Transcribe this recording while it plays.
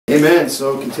Amen.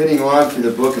 So continuing on through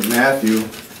the book of Matthew,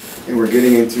 and we're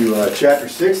getting into chapter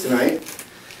 6 tonight.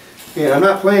 And I'm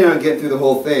not planning on getting through the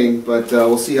whole thing, but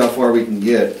we'll see how far we can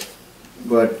get.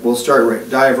 But we'll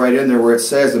dive right in there where it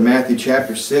says in Matthew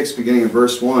chapter 6, beginning in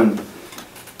verse 1,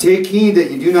 "Take heed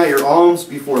that you do not your alms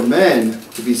before men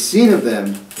to be seen of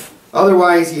them,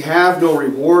 otherwise ye have no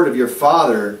reward of your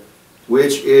Father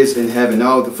which is in heaven."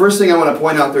 Now, the first thing I want to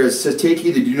point out there is it says, "Take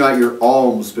heed that you do not your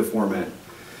alms before men."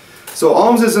 So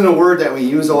alms isn't a word that we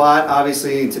use a lot,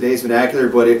 obviously, in today's vernacular,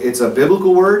 but it's a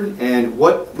biblical word. And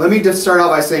let me just start out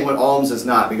by saying what alms is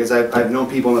not, because I've known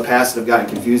people in the past that have gotten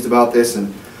confused about this,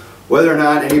 and whether or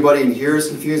not anybody in here is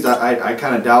confused, I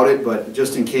kind of doubt it, but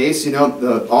just in case,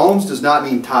 the alms does not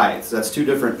mean tithes. That's two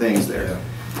different things there.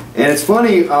 Yeah. And it's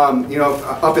funny,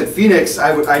 up at Phoenix,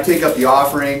 I take up the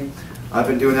offering. I've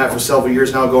been doing that for several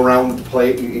years now. Go around with the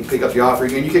plate, you pick up the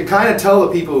offering, and you can kind of tell the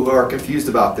people who are confused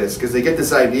about this, because they get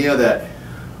this idea that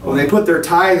when they put their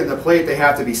tithe in the plate, they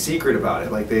have to be secret about it.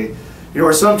 Like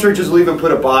or some churches will even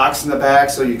put a box in the back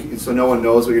so no one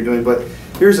knows what you're doing. But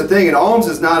here's the thing: an alms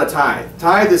is not a tithe.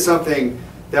 Tithe is something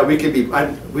that we can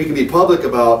be public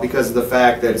about because of the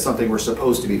fact that it's something we're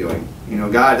supposed to be doing.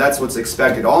 God, that's what's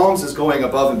expected. Alms is going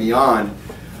above and beyond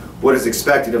what is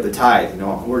expected of the tithe.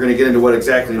 We're going to get into what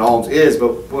exactly an alms is,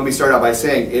 but let me start out by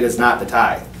saying it is not the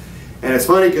tithe. And it's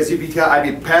funny because I'd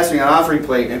be passing an offering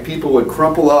plate and people would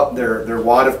crumple up their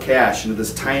wad of cash into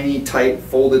this tiny, tight,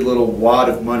 folded little wad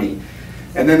of money.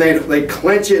 And then they'd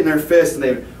clench it in their fist and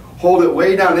they'd hold it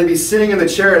way down. They'd be sitting in the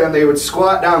chair and then they would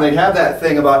squat down. They'd have that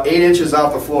thing about 8 inches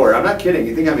off the floor. I'm not kidding.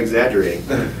 You think I'm exaggerating.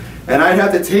 And I'd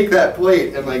have to take that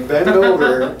plate and bend it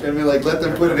over and let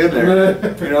them put it in there,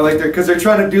 because they're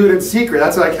trying to do it in secret.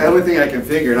 That's the only thing I can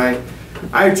figure. And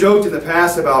I joked in the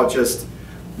past about just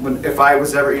if I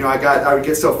was ever, I would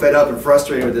get so fed up and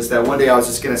frustrated with this that one day I was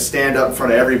just going to stand up in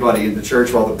front of everybody in the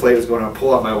church while the plate was going on,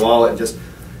 pull out my wallet and just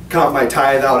count my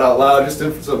tithe out loud, just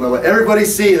to let everybody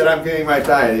see that I'm paying my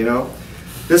tithe.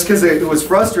 Just because it was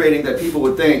frustrating that people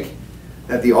would think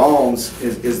that the alms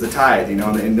is the tithe,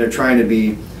 and they're trying to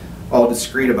be all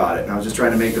discreet about it. And I was just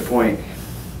trying to make the point,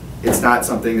 it's not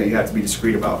something that you have to be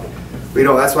discreet about. But,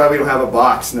 that's why we don't have a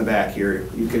box in the back here.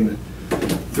 You can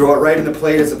throw it right in the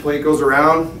plate as the plate goes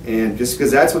around, and just because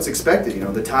that's what's expected.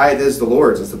 The tithe is the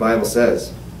Lord's, as the Bible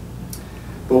says.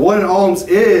 But what an alms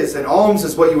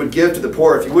is what you would give to the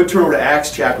poor. If you would turn over to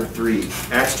Acts chapter 3.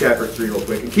 Acts chapter 3 real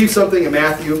quick. And keep something in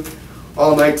Matthew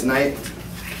all night tonight.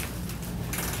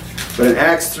 But in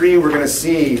Acts 3 we're going to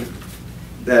see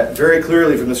that very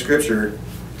clearly from the scripture,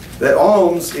 that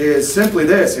alms is simply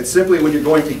this. It's simply when you're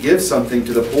going to give something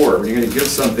to the poor, when you're going to give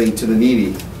something to the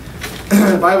needy.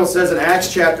 The Bible says in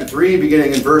Acts chapter 3,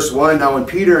 beginning in verse 1, "Now when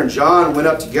Peter and John went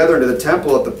up together into the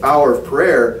temple at the hour of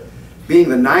prayer, being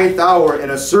the 9th hour, and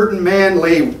a certain man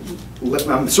lame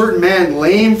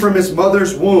from his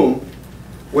mother's womb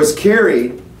was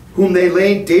carried, whom they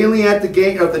laid daily at the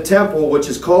gate of the temple, which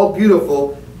is called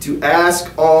Beautiful, to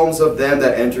ask alms of them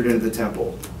that entered into the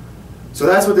temple." So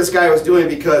that's what this guy was doing,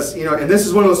 because, and this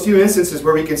is one of those few instances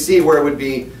where we can see where it would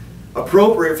be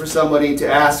appropriate for somebody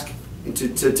to ask,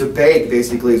 to beg,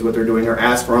 basically, is what they're doing, or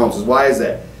ask for alms. Why is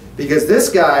that? Because this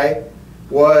guy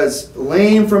was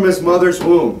lame from his mother's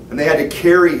womb, and they had to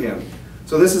carry him.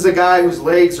 So this is a guy whose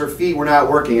legs or feet were not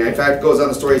working. In fact, it goes on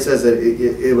the story, it says that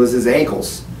it was his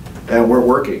ankles that weren't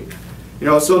working.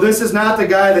 So this is not the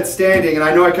guy that's standing, and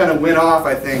I know I kind of went off,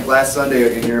 I think, last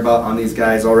Sunday in here on these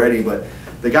guys already, but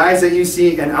the guys that you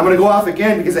see, and I'm going to go off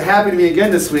again because it happened to me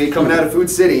again this week, coming out of Food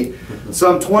City,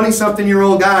 some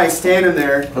 20-something-year-old guy standing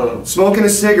there, smoking a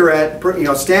cigarette,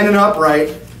 standing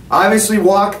upright, obviously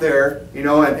walked there,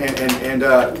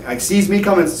 and sees me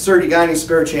coming, "Sir, do you got any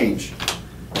spare change?"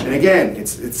 And again,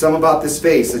 it's something about this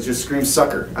face that just screams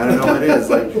sucker. I don't know what it is.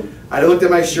 I looked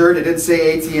at my shirt, it didn't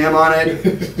say ATM on it,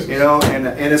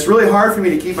 and it's really hard for me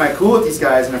to keep my cool with these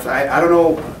guys. And if I don't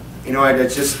know, I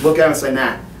just look at them and say,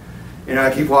 nah. I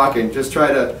keep walking, just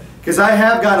try to, because I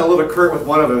have gotten a little curt with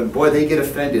one of them, and boy, they get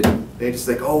offended. They just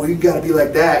like, "Oh, you got to be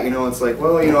like that." It's like,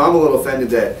 well, I'm a little offended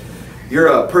that you're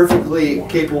a perfectly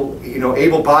capable,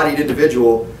 able-bodied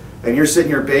individual, and you're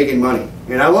sitting here begging money.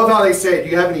 And I love how they say, "Do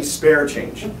you have any spare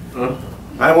change?"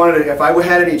 If I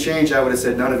had any change, I would have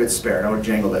said none of it's spare. I would have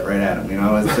jangled it right at him.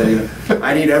 I would say,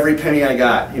 I need every penny I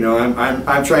got.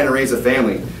 I'm trying to raise a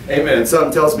family. Amen. And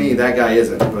something tells me that guy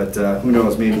isn't, but who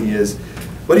knows? Maybe he is.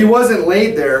 But he wasn't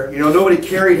laid there. Nobody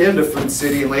carried him to Food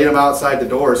City and laid him outside the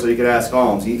door so he could ask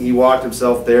alms. He walked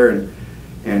himself there,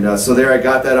 and so there I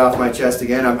got that off my chest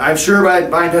again. I'm sure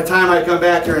by the time I come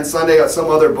back here on Sunday, some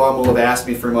other bum will have asked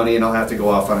me for money, and I'll have to go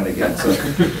off on it again. So.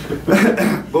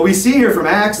 But we see here from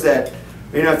Acts that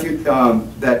You know, if you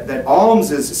that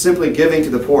alms is simply giving to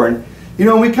the poor. And you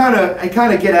know, I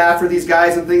kind of get after these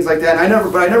guys and things like that. And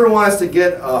I never want us to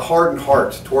get a hardened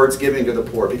heart towards giving to the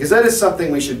poor, because that is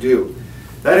something we should do.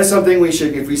 That is something we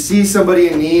should, if we see somebody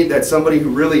in need, that's somebody who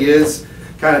really is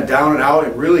kind of down and out,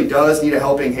 and really does need a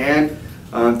helping hand,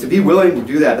 to be willing to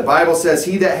do that. The Bible says,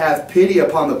 "He that hath pity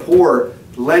upon the poor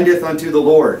lendeth unto the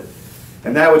Lord,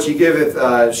 and that which he giveth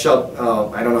shall,"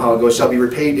 I don't know how it goes, "shall be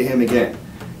repaid to him again."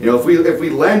 You know, if we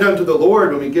lend unto the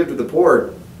Lord when we give to the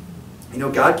poor, you know,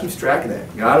 God keeps track of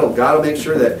that. God will make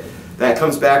sure that that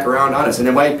comes back around on us. And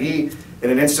it might be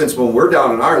in an instance when we're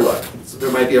down in our luck. So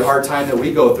there might be a hard time that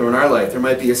we go through in our life. There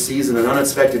might be a season, an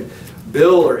unexpected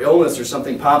bill or illness or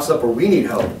something pops up where we need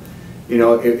help. You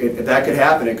know, that could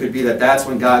happen. It could be that that's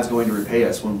when God's going to repay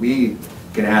us, when we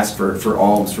can ask for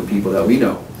alms for people that we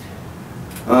know.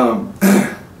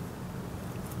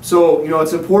 So, you know,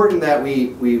 it's important that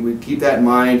we keep that in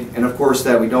mind, and of course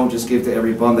that we don't just give to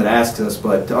every bum that asks us,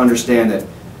 but to understand that,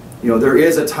 you know, there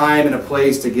is a time and a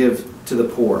place to give to the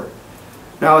poor.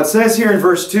 Now it says here in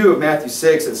verse 2 of Matthew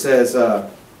 6, it says,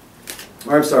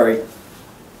 verse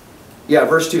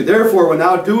 2, "Therefore when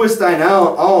thou doest thine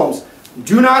alms,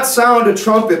 do not sound a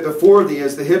trumpet before thee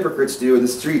as the hypocrites do in the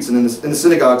streets and in the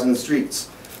synagogues and the streets,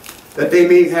 that they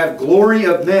may have glory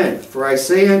of men. For I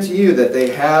say unto you that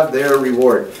they have their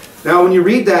reward." Now when you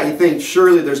read that, you think,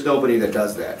 surely there's nobody that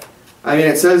does that. I mean,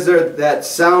 it says there that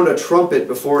sound a trumpet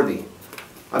before thee.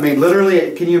 I mean,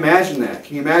 literally, can you imagine that?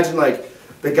 Can you imagine, like,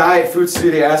 the guy at Food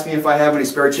Studio asked me if I have any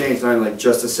spare change, and I'm like,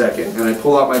 just a second. And I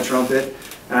pull out my trumpet,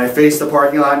 and I face the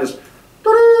parking lot and just,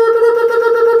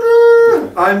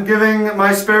 "I'm giving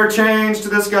my spare change to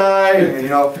this guy." And, you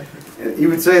know, you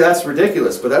would say that's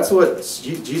ridiculous, but that's what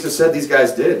Jesus said these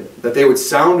guys did. That they would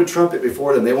sound a trumpet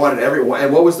before them. They wanted everyone.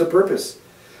 And what was the purpose?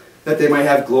 That they might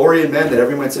have glory in men, that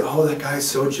everyone might say, "Oh, that guy's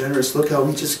so generous. Look how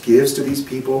he just gives to these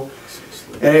people."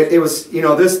 And it was, you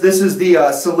know, this is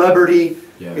the celebrity,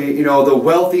 you know, the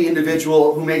wealthy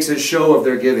individual who makes a show of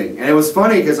their giving. And it was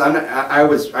funny because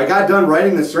I got done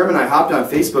writing the sermon. I hopped on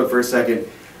Facebook for a second,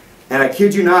 and I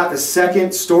kid you not, the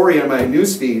second story on my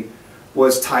newsfeed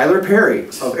was Tyler Perry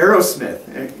of Aerosmith.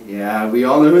 Yeah, we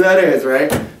all know who that is,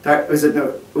 right? Was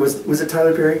it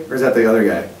Tyler Perry, or is that the other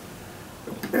guy?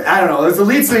 I don't know. It was the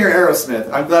lead singer of Aerosmith.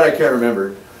 I'm glad I can't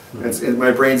remember.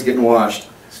 My brain's getting washed.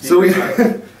 Steven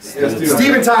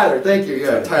Tyler, thank you.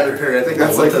 Yeah, Tyler Perry. I think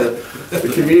that's like the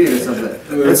comedian or something.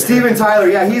 But Steven Tyler,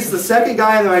 yeah, he's the second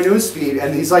guy on my newsfeed,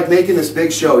 and he's like making this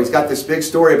big show. He's got this big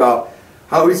story about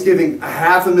how he's giving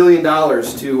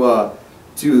 $500,000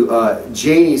 to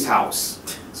Janie's house.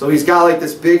 So he's got like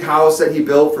this big house that he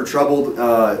built for troubled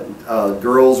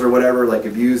girls or whatever, like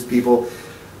abused people,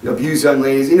 abused young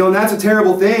ladies. You know, and that's a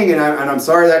terrible thing, and I'm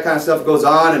sorry that kind of stuff goes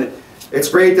on, and it's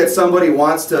great that somebody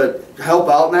wants to help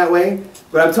out in that way.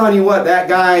 But I'm telling you what, that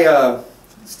guy,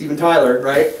 Steven Tyler,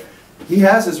 right? He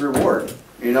has his reward.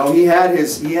 You know, he had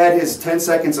his 10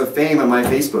 seconds of fame on my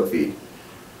Facebook feed.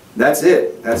 That's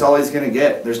it. That's all he's going to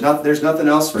get. There's nothing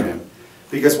else for him.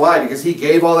 Because why? Because he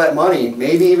gave all that money,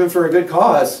 maybe even for a good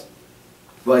cause,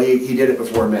 but he did it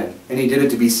before men, and he did it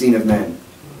to be seen of men,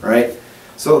 right?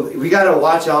 So we got to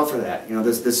watch out for that. You know,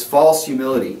 this false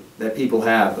humility that people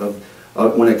have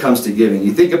when it comes to giving.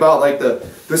 You think about like the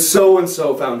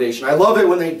so-and-so foundation. I love it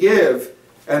when they give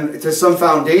and to some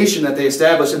foundation that they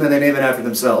establish, and then they name it after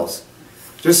themselves.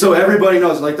 Just so everybody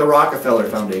knows, like the Rockefeller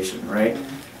Foundation, right?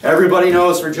 Everybody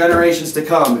knows for generations to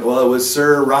come, well, it was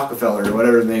Sir Rockefeller, or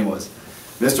whatever his name was.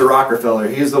 Mr. Rockefeller,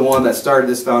 he's the one that started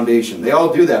this foundation. They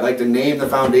all do that, like to name the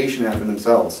foundation after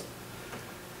themselves.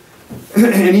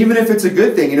 And even if it's a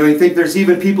good thing, you know, you think there's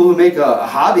even people who make a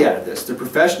hobby out of this. They're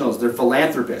professionals, they're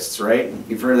philanthropists, right?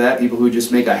 You've heard of that, people who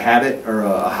just make a habit or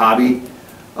a hobby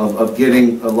of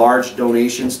giving large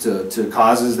donations to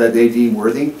causes that they deem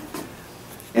worthy.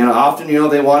 And often, you know,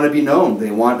 they want to be known. They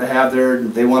want to have their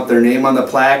name on the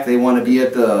plaque. They want to be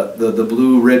at the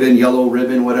blue ribbon, yellow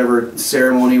ribbon, whatever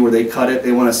ceremony where they cut it.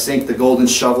 They want to sink the golden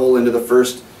shovel into the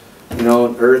first, you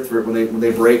know, earth when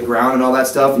they break ground and all that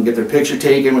stuff, and get their picture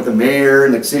taken with the mayor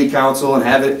and the city council and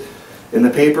have it in the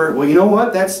paper. Well, you know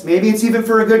what? Maybe it's even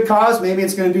for a good cause. Maybe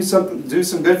it's going to do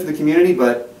some good for the community.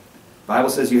 But the Bible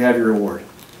says you have your reward.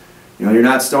 You know, you're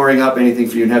not storing up anything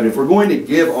for you in heaven. If we're going to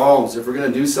give alms, if we're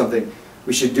going to do something,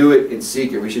 we should do it in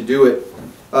secret. We should do it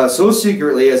so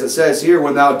secretly, as it says here,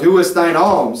 when thou doest thine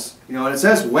alms. You know, and it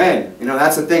says when. You know,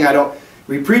 that's the thing.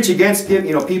 We preach against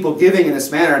people giving in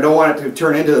this manner. I don't want it to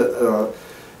turn into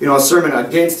you know, a sermon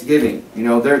against giving. You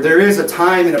know, there is a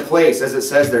time and a place, as it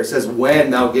says there. It says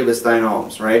when thou givest thine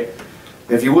alms, right?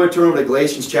 If you would turn over to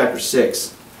Galatians chapter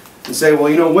 6 and say, well,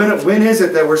 you know, when is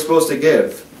it that we're supposed to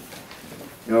give?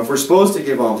 You know, if we're supposed to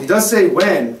give alms. He does say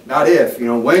when, not if. You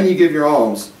know, when you give your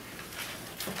alms.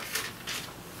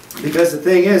 Because the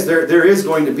thing is, there is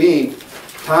going to be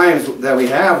times that we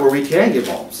have where we can give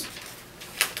alms.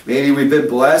 Maybe we've been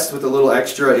blessed with a little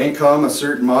extra income a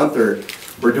certain month, or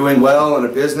we're doing well in a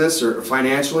business or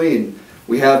financially, and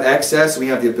we have excess, we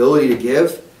have the ability to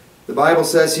give. The Bible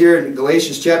says here in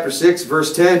Galatians chapter 6,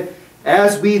 verse 10,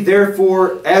 as we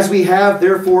have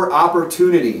therefore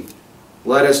opportunity,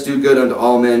 let us do good unto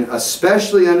all men,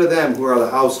 especially unto them who are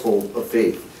the household of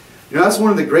faith. You know, that's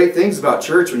one of the great things about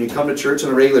church. When you come to church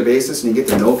on a regular basis and you get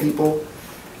to know people,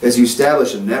 as you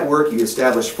establish a network, you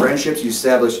establish friendships, you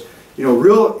establish, you know,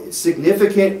 real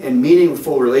significant and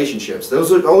meaningful relationships.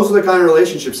 Those are the kind of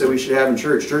relationships that we should have in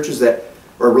church. Churches that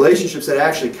are relationships that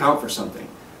actually count for something.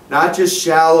 Not just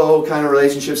shallow kind of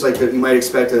relationships like that you might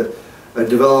expect to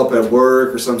develop at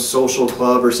work or some social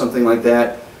club or something like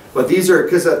that. But these are,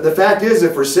 because the fact is,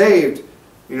 if we're saved,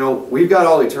 you know, we've got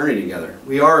all eternity together.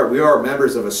 We are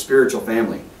members of a spiritual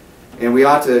family. And we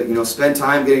ought to, you know, spend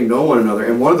time getting to know one another.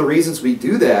 And one of the reasons we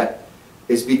do that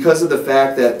is because of the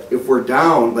fact that if we're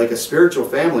down like a spiritual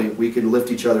family, we can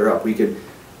lift each other up. We can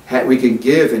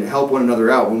give and help one another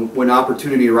out when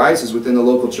opportunity arises within the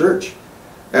local church.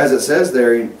 As it says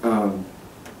there,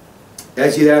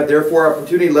 as you have therefore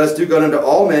opportunity, let us do good unto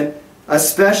all men,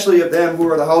 especially of them who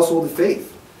are the household of faith.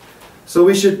 So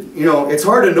we should, you know, it's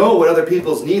hard to know what other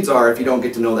people's needs are if you don't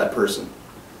get to know that person.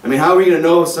 I mean, how are we going to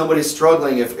know if somebody's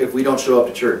struggling if we don't show up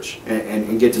to church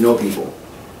and get to know people?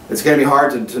 It's going to be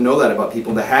hard to know that about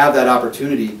people, to have that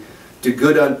opportunity to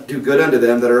do good unto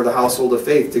them that are the household of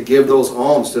faith, to give those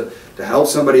alms, to help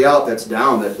somebody out that's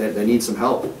down, that needs some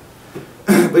help.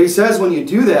 But he says when you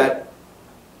do that,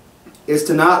 is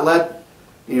to not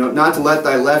to let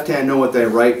thy left hand know what thy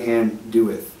right hand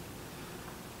doeth.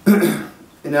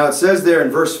 And now it says there in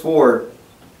verse 4,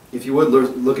 if you would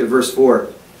look at verse 4,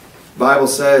 the Bible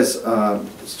says,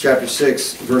 chapter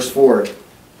 6, verse 4,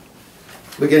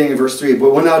 beginning in verse 3,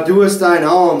 but when thou doest thine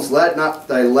alms, let not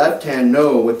thy left hand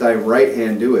know what thy right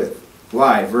hand doeth.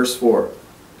 Why? Verse 4,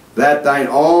 that thine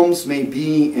alms may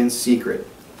be in secret.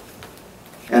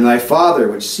 And thy Father,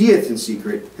 which seeth in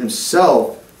secret,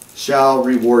 himself shall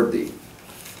reward thee.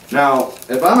 Now,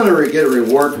 if I'm going to get a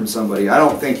reward from somebody, I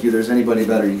don't think there's anybody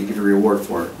better you can get a reward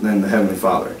for than the Heavenly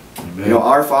Father. Amen. You know,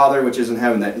 our Father which is in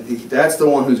heaven, that's the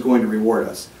one who's going to reward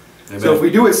us. Amen. So if we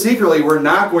do it secretly, we're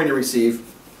not going to receive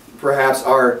perhaps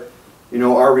our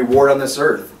reward on this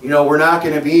earth. You know, we're not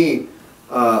going to be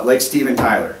like Steven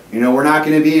Tyler. You know, we're not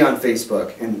going to be on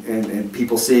Facebook and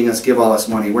people seeing us give all this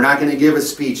money. We're not going to give a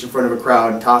speech in front of a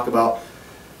crowd and talk about,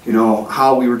 you know,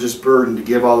 how we were just burdened to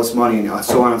give all this money and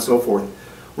so on and so forth.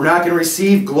 We're not going to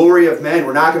receive glory of men.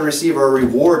 We're not going to receive our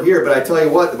reward here. But I tell you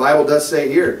what, the Bible does say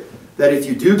here that if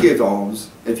you do give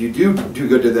alms, if you do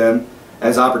good to them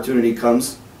as opportunity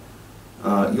comes,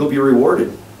 you'll be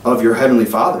rewarded of your Heavenly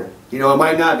Father. You know, it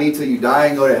might not be till you die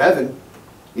and go to heaven.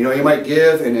 You know, you might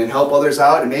give and help others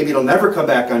out, and maybe it'll never come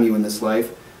back on you in this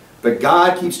life. But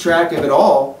God keeps track of it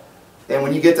all, and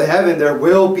when you get to heaven, there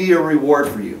will be a reward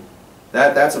for you.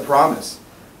 That's a promise.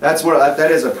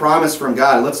 That is a promise from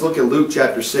God. Let's look at Luke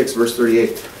chapter 6, verse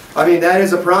 38. I mean, that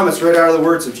is a promise right out of the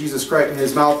words of Jesus Christ, in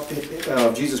his mouth,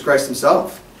 of Jesus Christ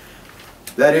himself.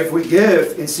 That if we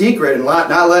give in secret and not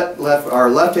let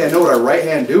our left hand know what our right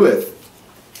hand doeth,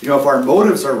 you know, if our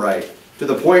motives are right, to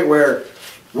the point where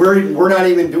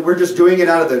we're just doing it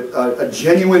out of a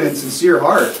genuine and sincere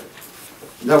heart,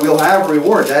 that we'll have a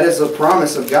reward. That is a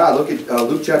promise of God. Look at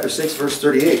Luke chapter 6, verse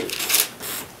 38.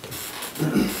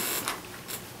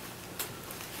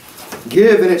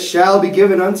 Give, and it shall be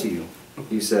given unto you,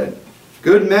 he said.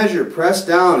 Good measure, pressed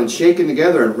down and shaken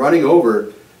together and running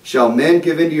over, shall men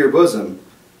give into your bosom.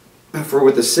 For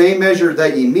with the same measure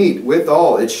that ye meet,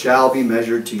 withal it shall be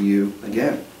measured to you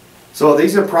again. So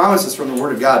these are promises from the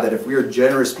Word of God, that if we are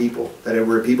generous people, that if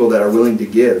we're people that are willing to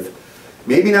give,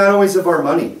 maybe not always of our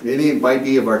money, maybe it might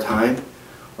be of our time,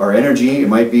 our energy, it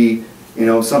might be, you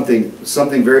know, something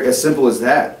very as simple as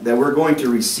that we're going to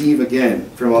receive again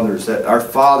from others, that our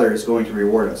Father is going to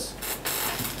reward us.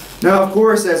 Now, of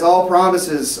course, as all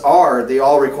promises are, they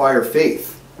all require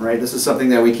faith, right? This is something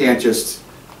that we can't just,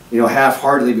 you know,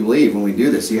 half-heartedly believe when we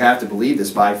do this. You have to believe this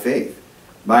by faith.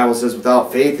 The Bible says,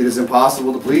 without faith it is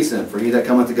impossible to please him. For he that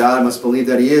cometh to God must believe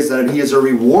that he is a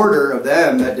rewarder of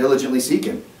them that diligently seek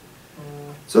him.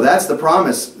 So that's the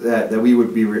promise that we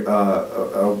would be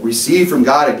receive from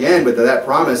God again, but that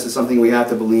promise is something we have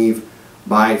to believe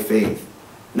by faith.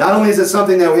 Not only is it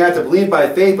something that we have to believe by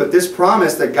faith, but this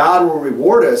promise that God will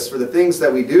reward us for the things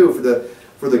that we do,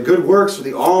 for the good works, for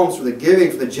the alms, for the giving,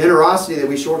 for the generosity that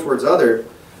we show towards others.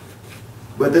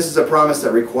 But this is a promise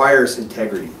that requires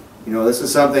integrity. You know, this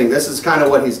is kind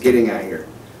of what he's getting at here.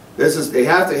 They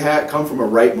have to come from a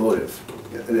right motive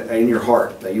in your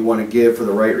heart, that you want to give for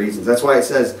the right reasons. That's why it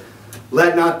says,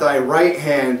 let not thy right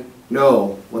hand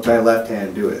know what thy left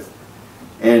hand doeth.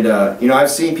 And, you know, I've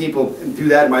seen people do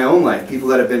that in my own life. People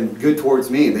that have been good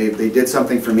towards me. They did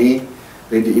something for me.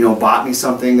 They, you know, bought me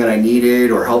something that I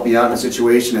needed or helped me out in a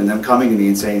situation, and them coming to me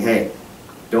and saying, hey,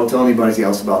 don't tell anybody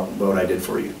else about what I did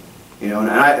for you. You know,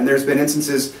 and there's been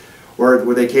instances where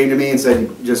they came to me and said,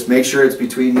 just make sure it's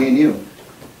between me and you.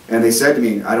 And they said to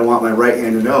me, I don't want my right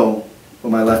hand to know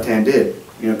what my left hand did.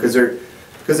 You know,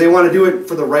 because they want to do it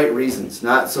for the right reasons,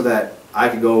 not so that I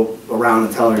could go around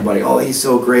and tell everybody, oh, he's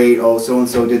so great, oh,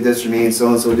 so-and-so did this for me, and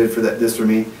so-and-so did this for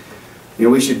me. You know,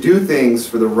 we should do things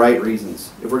for the right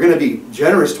reasons. If we're going to be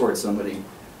generous towards somebody,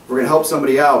 if we're going to help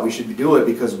somebody out, we should do it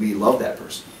because we love that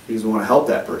person, because we want to help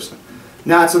that person.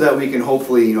 Not so that we can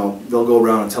hopefully, you know, they'll go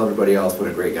around and tell everybody else what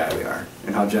a great guy we are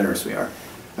and how generous we are.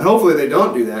 And hopefully they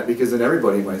don't do that, because then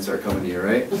everybody might start coming to you,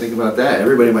 right? Think about that.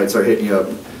 Everybody might start hitting you up.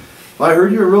 Well, I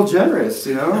heard you were real generous,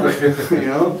 you know? You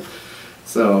know?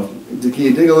 So, can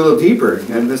you dig a little deeper?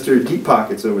 And Mr. Deep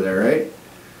Pockets over there, right?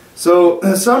 So,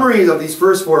 the summary of these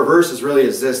first 4 verses really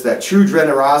is this, that true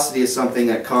generosity is something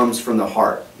that comes from the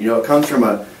heart. You know, it comes from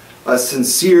a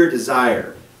sincere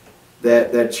desire.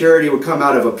 That charity would come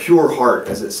out of a pure heart,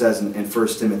 as it says in 1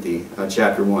 Timothy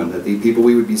chapter 1. That the people,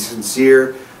 we would be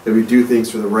sincere, that we do things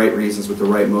for the right reasons, with the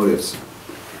right motives.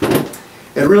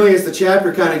 And really, as the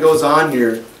chapter kind of goes on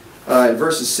here, in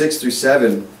verses 6 through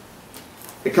 7,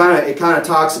 it kind of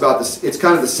talks about this. It's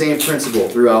kind of the same principle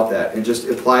throughout that, and just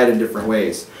applied in different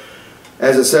ways.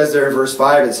 As it says there in verse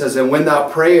 5, it says, and when thou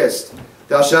prayest,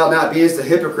 thou shalt not be as the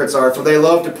hypocrites are, for they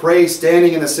love to pray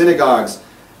standing in the synagogues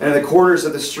and in the corners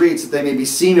of the streets, that they may be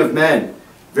seen of men.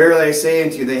 Verily I say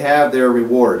unto you, they have their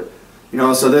reward. You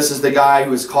know, so this is the guy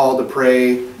who is called to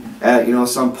pray at, you know,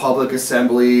 some public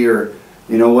assembly, or,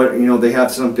 you know, what, you know, they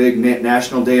have some big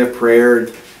national day of prayer,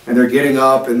 and they're getting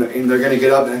up, and they're going to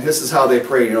get up, and this is how they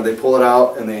pray. You know, they pull it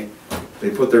out, and they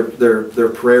put their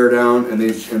prayer down, and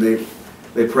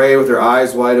they pray with their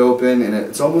eyes wide open, and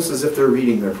it's almost as if they're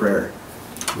reading their prayer.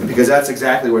 Because that's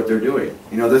exactly what they're doing.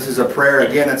 You know, this is a prayer,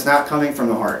 again, that's not coming from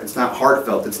the heart. It's not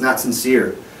heartfelt. It's not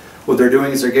sincere. What they're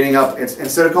doing is they're getting up,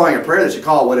 instead of calling it prayer, they should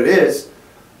call it what it is,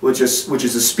 which is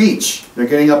a speech. They're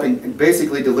getting up and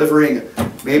basically delivering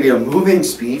maybe a moving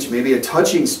speech, maybe a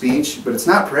touching speech, but it's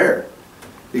not prayer.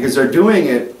 Because they're doing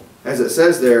it, as it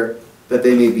says there, that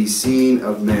they may be seen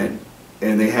of men.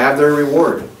 And they have their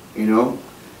reward, you know.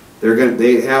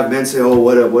 They have men say, oh,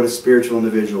 what a spiritual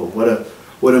individual,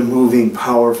 what a moving,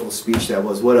 powerful speech that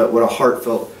was. What a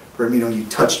heartfelt prayer. You know, you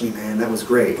touched me, man. That was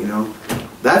great. You know,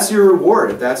 that's your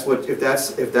reward if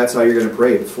that's how you're going to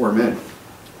pray before men.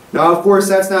 Now, of course,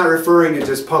 that's not referring to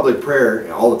just public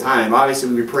prayer all the time.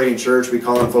 Obviously, we pray in church. We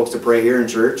call on folks to pray here in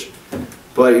church.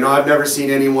 But, you know, I've never seen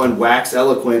anyone wax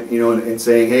eloquent, you know, and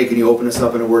saying, hey, can you open us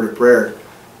up in a word of prayer?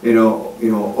 You know,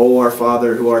 oh, our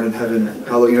Father who art in heaven,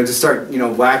 hallowed. You know, just start, you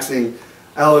know, waxing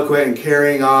eloquent and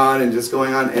carrying on and just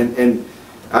going on. And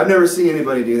I've never seen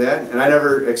anybody do that, and I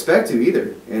never expect to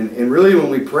either. And really, when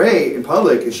we pray in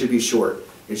public, it should be short.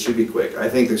 It should be quick. I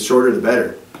think the shorter the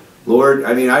better. Lord,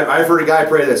 I mean, I've heard a guy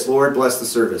pray this, Lord, bless the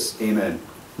service. Amen.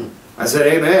 I said,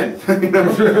 amen. You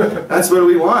know, that's what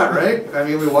we want, right? I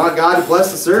mean, we want God to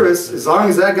bless the service. As long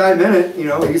as that guy meant it, you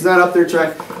know, he's not up there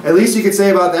trying. At least you could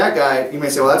say about that guy, you may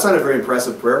say, well, that's not a very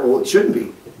impressive prayer. Well, it shouldn't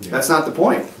be. Yeah. That's not the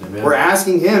point. Amen. We're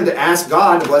asking him to ask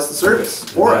God to bless the service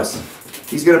for us.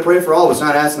 He's going to pray for all of us,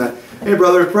 not asking that, hey,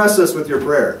 brother, impress us with your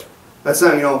prayer. That's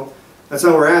not, you know, that's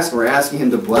not what we're asking. We're asking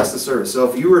him to bless the service. So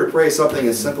if you were to pray something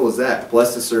as simple as that,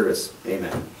 bless the service,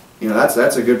 amen. You know,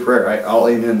 that's a good prayer. I'll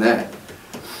amen that.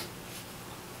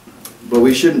 But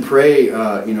we shouldn't pray,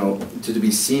 you know, to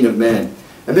be seen of men.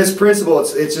 And this principle,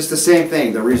 it's just the same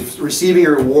thing. The receiving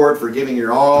a reward for giving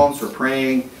your alms, for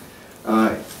praying,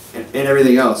 and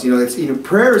everything else. You know,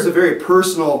 prayer is a very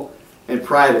personal and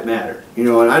private matter. You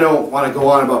know, and I don't want to go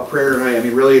on about prayer tonight. I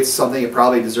mean, really, it's something that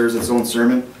probably deserves its own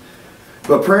sermon.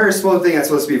 But prayer is something that's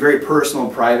supposed to be very personal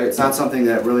and private. It's not something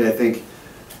that really, I think,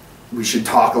 we should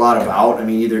talk a lot about. I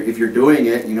mean, either if you're doing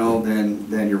it, you know,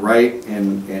 then you're right,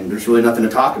 and there's really nothing to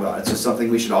talk about. It's just something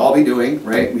we should all be doing,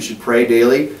 right? We should pray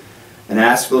daily and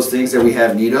ask those things that we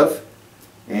have need of,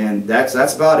 and that's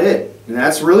about it. And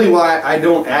that's really why I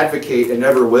don't advocate and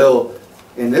never will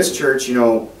in this church, you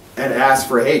know, and ask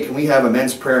for, hey, can we have a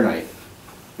men's prayer night?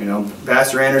 You know,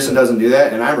 Pastor Anderson doesn't do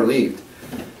that, and I'm relieved.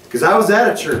 Because I was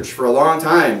at a church for a long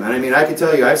time, and I mean, I can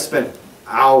tell you, I've spent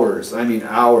hours, I mean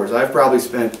hours. I've probably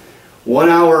spent 1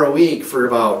 hour a week for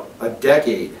about a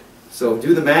decade, So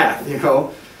do the math, you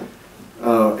know.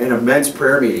 In a men's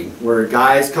prayer meeting where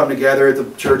guys come together at the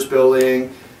church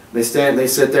building, they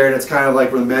sit there, and it's kind of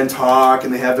like when men talk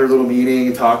and they have their little meeting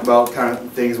and talk about kind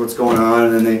of things, what's going on,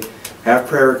 and then they have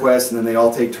prayer requests, and then they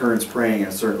all take turns praying in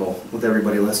a circle with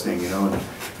everybody listening, you know. And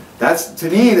that's, to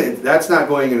me, that's not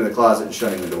going into the closet and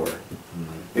shutting the door.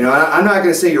 You know, I'm not going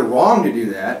to say you're wrong to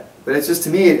do that, but it's just, to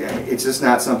me, it's just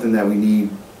not something that we need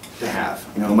to have.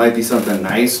 You know, it might be something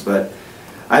nice, but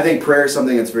I think prayer is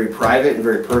something that's very private and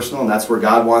very personal, and that's where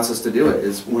God wants us to do it,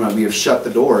 is when we have shut the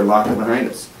door and locked it behind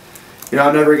us. You know,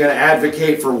 I'm never going to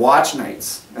advocate for watch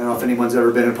nights. I don't know if anyone's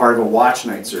ever been a part of a watch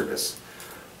night service.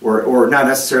 Or not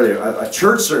necessarily a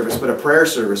church service, but a prayer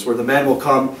service where the men will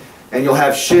come and you'll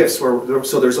have shifts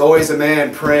so there's always a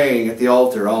man praying at the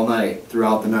altar all night,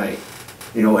 throughout the night.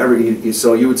 You know,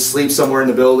 so you would sleep somewhere in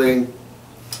the building,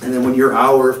 and then when your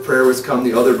hour of prayer was come,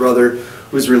 the other brother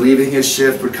who was relieving his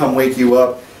shift would come wake you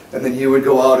up, and then you would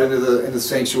go out into the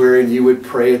sanctuary and you would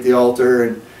pray at the altar,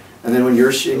 and then when you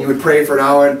would pray for an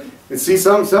hour, and see,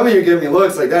 some of you give me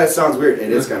looks like that sounds weird.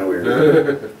 It is kind of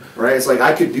weird, right? It's like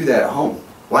I could do that at home.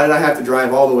 Why did I have to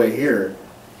drive all the way here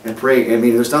and pray? I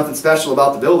mean, there's nothing special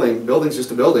about the building. The building's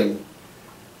just a building.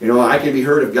 You know, I can be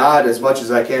heard of God as much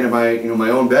as I can in my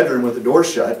own bedroom with the door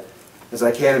shut as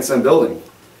I can in some building.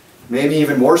 Maybe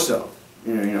even more so,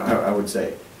 I would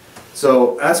say.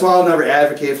 So that's why I'll never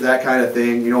advocate for that kind of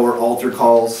thing, you know, or altar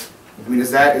calls. I mean,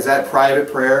 is that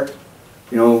private prayer?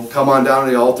 You know, come on down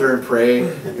to the altar and pray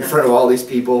in front of all these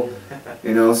people.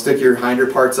 You know, stick your hinder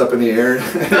parts up in the air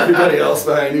and everybody else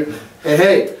behind you. And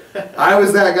hey, I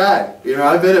was that guy. You know,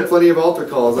 I've been at plenty of altar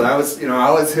calls, and I was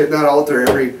hitting that altar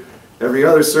every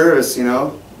other service, you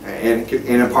know. And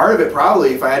a part of it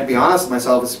probably, if I had to be honest with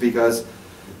myself, is because,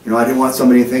 you know, I didn't want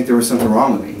somebody to think there was something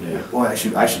wrong with me. Yeah. Boy, I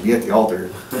should be at the altar.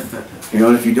 You know,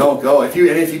 and if you don't go, if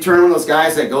you turn one of those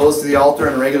guys that goes to the altar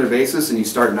on a regular basis and you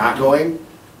start not going,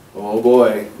 oh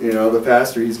boy, you know, the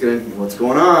pastor, he's going to, what's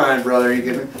going on, brother?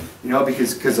 You know,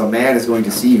 because a man is going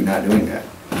to see you not doing that.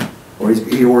 Or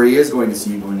he is going to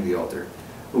see you going to the altar.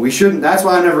 But we shouldn't, that's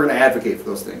why I'm never going to advocate for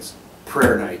those things.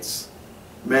 Prayer nights,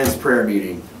 men's prayer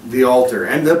meeting, the altar.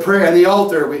 And the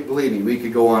altar, believe me, we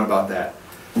could go on about that.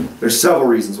 There's several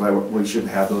reasons why we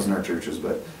shouldn't have those in our churches,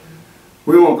 but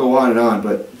we won't go on and on.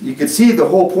 But you can see the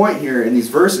whole point here in these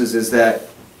verses is that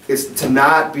it's to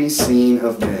not be seen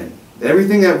of men.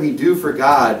 Everything that we do for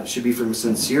God should be from a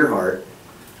sincere heart,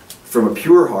 from a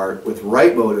pure heart, with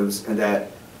right motives, and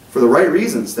that for the right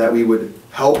reasons, that we would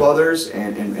help others,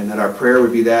 and that our prayer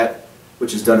would be that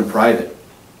which is done in private.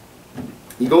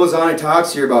 He goes on and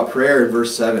talks here about prayer in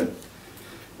verse 7.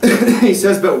 He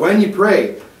says, but when you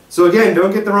pray. So again,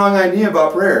 don't get the wrong idea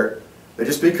about prayer. But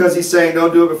just because he's saying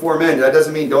don't do it before men, that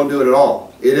doesn't mean don't do it at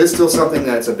all. It is still something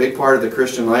that's a big part of the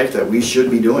Christian life that we should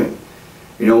be doing.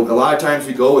 You know, a lot of times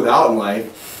we go without in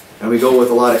life, and we go with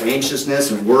a lot of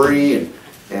anxiousness and worry,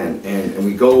 and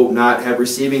we go not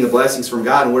receiving the blessings from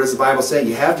God. And what does the Bible say?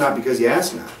 You have not because you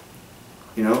ask not.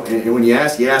 You know, and when you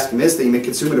ask amiss that you may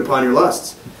consume it upon your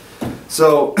lusts.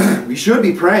 So we should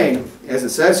be praying, as it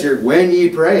says here, when ye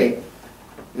pray.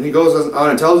 And he goes on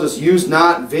and tells us, use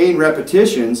not vain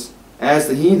repetitions as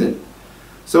the heathen.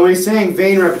 So when he's saying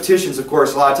vain repetitions, of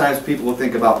course, a lot of times people will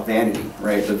think about vanity,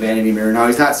 right? The vanity mirror. Now,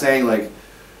 he's not saying, like,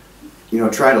 you know,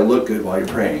 try to look good while you're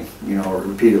praying, you know, or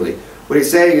repeatedly. What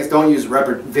he's saying is don't use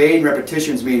vain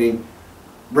repetitions, meaning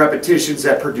repetitions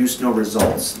that produce no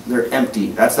results. They're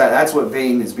empty. That's what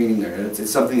vain is meaning there.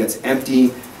 It's something that's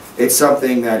empty. It's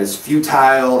something that is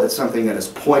futile. It's something that is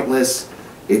pointless.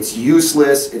 It's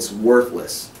useless. It's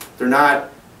worthless.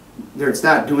 It's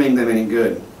not doing them any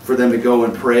good for them to go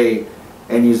and pray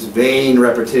and use vain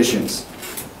repetitions.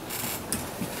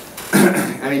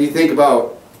 I mean, you think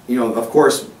about, you know, of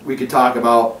course, we could talk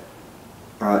about,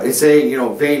 it's saying, you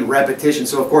know, vain repetition.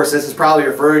 So, of course, this is probably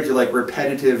referring to, like,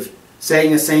 repetitive,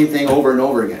 saying the same thing over and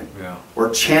over again. Yeah.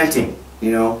 Or chanting,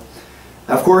 you know.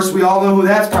 Of course, we all know who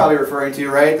that's probably referring to,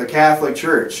 right? The Catholic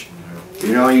Church. Yeah.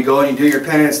 You know, you go and you do your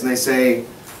penance and they say,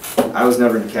 I was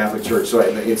never in the Catholic Church, so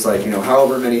it's like, you know,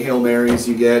 however many Hail Marys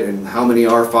you get and how many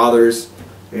Our Fathers,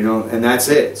 you know, and that's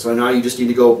it. So now you just need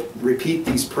to go repeat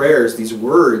these prayers, these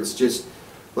words, just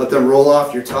let them roll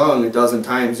off your tongue 12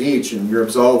 times each, and you're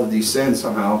absolved of these sins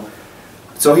somehow.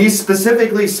 So he's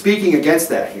specifically speaking against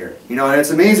that here. You know, and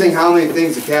it's amazing how many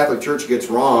things the Catholic Church gets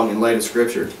wrong in light of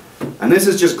Scripture. And this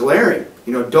is just glaring.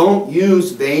 You know, don't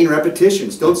use vain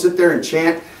repetitions. Don't sit there and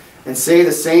chant and say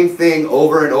the same thing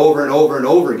over and over and over and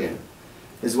over again,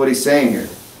 is what he's saying here.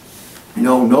 You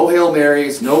know, no Hail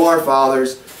Marys, no Our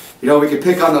Fathers. You know, we could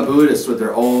pick on the Buddhists with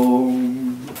their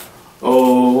Om,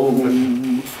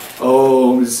 Om,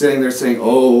 Om, just sitting there saying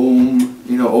Om,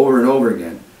 you know, over and over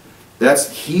again. That's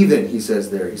heathen, he says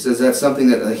there. He says that's something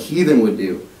that a heathen would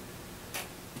do.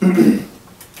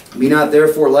 Be not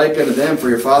therefore like unto them, for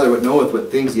your Father knoweth what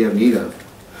things ye have need of.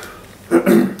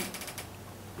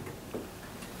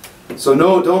 So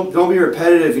no, don't be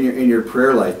repetitive in your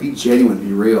prayer life. Be genuine,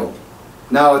 be real.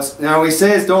 Now he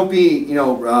says don't be, you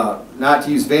know, not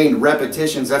to use vain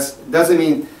repetitions. That doesn't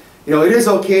mean, you know, it is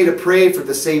okay to pray for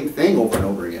the same thing over and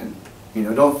over again. You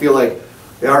know, don't feel like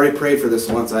I already prayed for this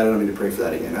once. I don't need to pray for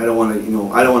that again. I don't want to, you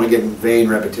know, I don't want to get in vain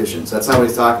repetitions. That's not what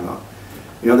he's talking about.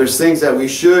 You know, there's things that we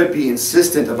should be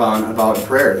insistent about in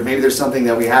prayer. Maybe there's something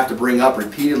that we have to bring up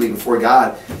repeatedly before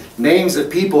God. Names of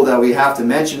people that we have to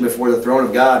mention before the throne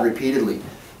of God repeatedly.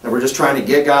 That we're just trying to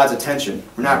get God's attention.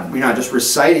 We're not just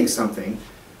reciting something.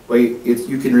 But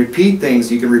you can repeat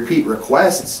things. You can repeat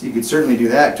requests. You can certainly do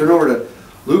that. Turn over to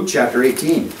Luke chapter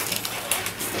 18.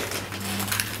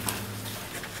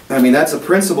 I mean, that's a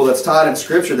principle that's taught in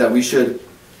Scripture that we should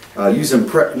use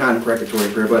not in precatory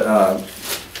prayer, but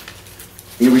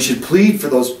you know, we should plead for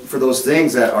those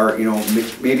things that are, you know,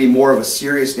 maybe more of a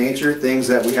serious nature, things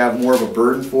that we have more of a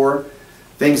burden for,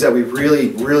 things that we really,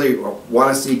 really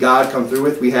want to see God come through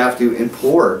with. We have to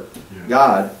implore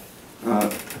God.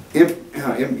 You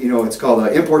know, it's called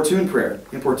importune prayer,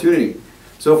 importunity.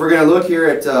 So if we're going to look here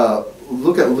at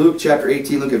Luke chapter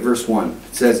 18, look at verse 1.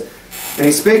 It says, "And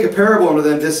he spake a parable unto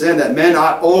them this end, that men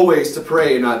ought always to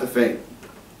pray and not to faint."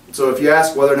 So if you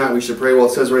ask whether or not we should pray, well,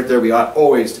 it says right there, we ought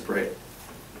always to pray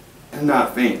and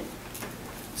not faint.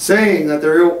 Saying that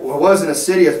there was in a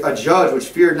city a judge which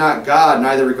feared not God,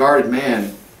 neither regarded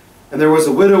man. And there was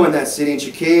a widow in that city, and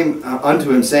she came unto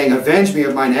him, saying, "Avenge me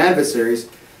of mine adversaries."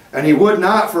 And he would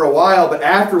not for a while, but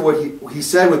afterward he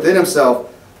said within himself,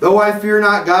 "Though I fear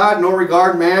not God, nor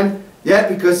regard man, yet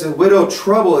because the widow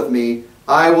troubleth me,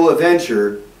 I will avenge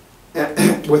her,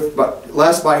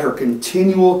 lest by her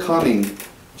continual coming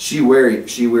she weary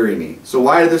me." So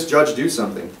why did this judge do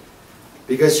something?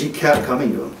 Because she kept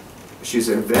coming to him. She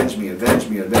said, "Avenge me, avenge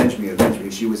me, avenge me, avenge me."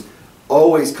 She was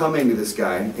always coming to this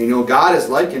guy. And you know, God is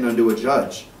likened unto a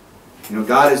judge. You know,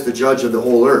 God is the judge of the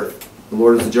whole earth. The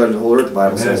Lord is the judge of the whole earth, the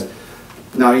Bible says.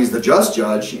 Now, he's the just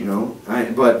judge, you know,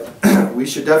 but we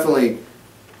should definitely,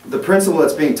 the principle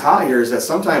that's being taught here is that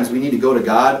sometimes we need to go to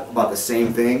God about the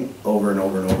same thing over and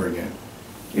over and over again.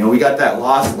 You know, we got that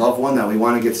lost loved one that we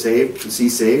want to get saved, to see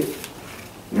saved.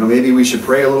 You know, maybe we should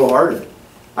pray a little harder.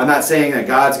 I'm not saying that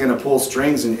God's going to pull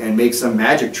strings and make some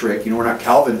magic trick. You know, we're not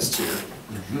Calvinists here.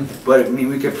 But I mean,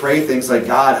 we could pray things like,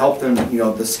 "God, help them, you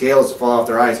know, the scales to fall off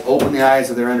their eyes. Open the eyes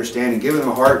of their understanding. Give them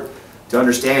a heart to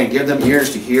understand. Give them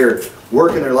ears to hear.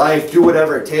 Work in their life. Do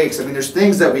whatever it takes." I mean, there's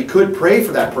things that we could pray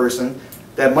for that person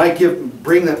that might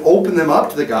open them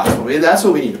up to the gospel. Maybe that's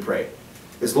what we need to pray.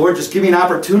 Is, "Lord, just give me an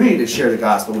opportunity to share the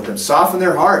gospel with them. Soften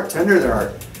their heart. Tender their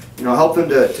heart. You know, help them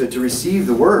to receive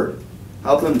the word.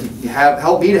 Help me to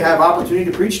have opportunity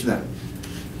to preach to them."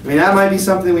 I mean, that might be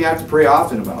something we have to pray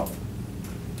often about.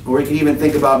 Or we can even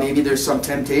think about maybe there's some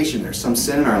temptation, there's some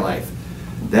sin in our life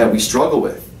that we struggle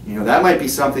with. You know, that might be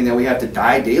something that we have to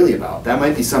die daily about. That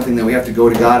might be something that we have to go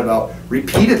to God about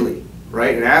repeatedly,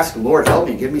 right? And ask, "Lord, help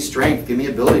me, give me strength, give me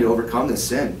ability to overcome this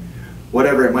sin,"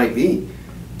 whatever it might be.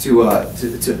 So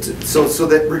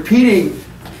that repeating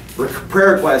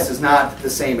prayer requests is not the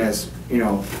same as, you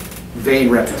know,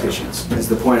 vain repetitions, is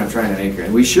the point I'm trying to make here.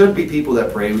 And we should be people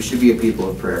that pray. We should be a people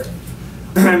of prayer.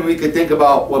 And we could think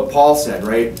about what Paul said,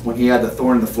 right? When he had the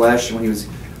thorn in the flesh, when he was,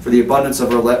 for the abundance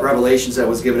of revelations that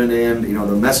was given unto him, you know,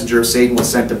 the messenger of Satan was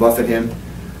sent to buffet him,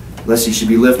 lest he should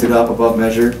be lifted up above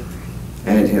measure.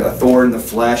 And you know, a thorn in the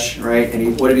flesh, right?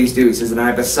 And what did he do? He says, "And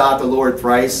I besought the Lord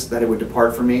thrice that it would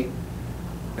depart from me."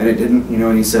 And it didn't, you know,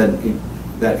 and he said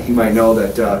that he might know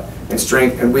that in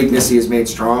strength and weakness he is made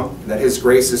strong, that his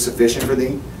grace is sufficient for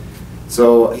thee.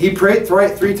 So he prayed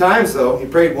three times, though. He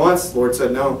prayed once, Lord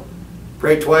said no.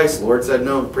 Prayed twice, Lord said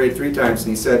no. Prayed 3 times, and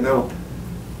he said no.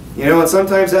 You know, and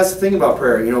sometimes that's the thing about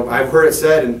prayer. You know, I've heard it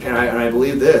said, and I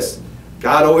believe this: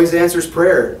 God always answers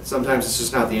prayer. Sometimes it's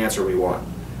just not the answer we want.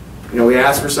 You know, we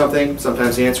ask for something,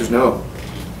 sometimes the answer is no,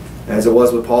 as it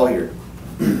was with Paul here.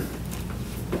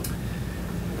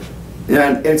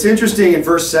 And it's interesting in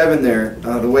verse 7 there,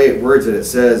 the way it words it. It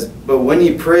says, "But when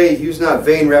ye pray, use not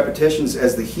vain repetitions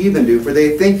as the heathen do, for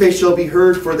they think they shall be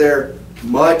heard for their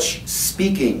much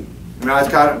speaking." I mean, I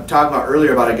was talking about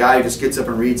earlier about a guy who just gets up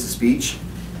and reads the speech.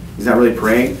 He's not really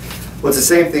praying. Well, it's the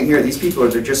same thing here. These people,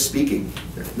 they're just speaking.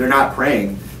 They're not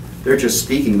praying. They're just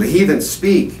speaking. The heathen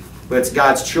speak, but it's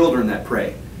God's children that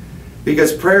pray.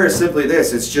 Because prayer is simply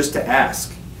this. It's just to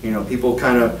ask. You know, people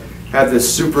kind of have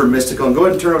this super mystical. And go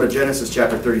ahead and turn over to Genesis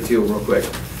chapter 32 real quick.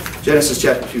 Genesis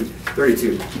chapter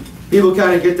 32. People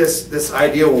kind of get this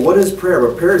idea, well, what is prayer?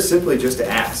 Well, prayer is simply just to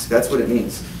ask. That's what it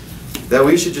means. That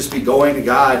we should just be going to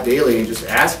God daily and just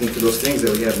asking for those things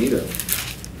that we have need of.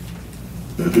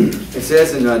 It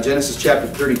says in Genesis chapter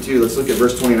 32, let's look at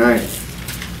verse 29,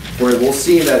 where we'll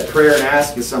see that prayer and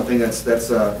ask is something that's used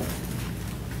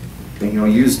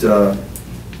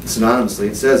synonymously.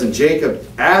 It says, and Jacob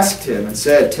asked him and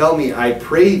said, tell me, I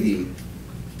pray thee,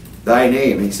 thy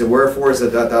name. And he said, wherefore is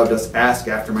it that thou dost ask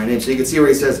after my name? So you can see where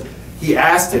he says, he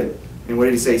asked him. And what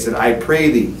did he say? He said, I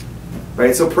pray thee.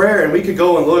 Right? So prayer, and we could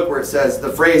go and look where it says,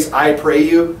 the phrase, I pray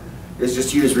you, is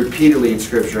just used repeatedly in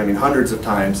Scripture. I mean, hundreds of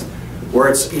times. Where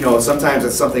it's, sometimes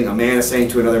it's something a man is saying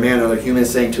to another man, another human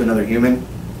is saying to another human.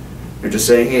 They're just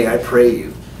saying, hey, I pray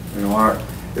you.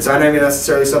 It's not even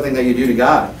necessarily something that you do to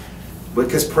God.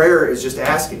 Because prayer is just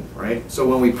asking, right? So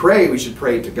when we pray, we should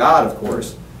pray to God, of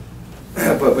course.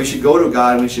 But we should go to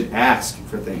God and we should ask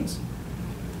for things.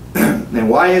 And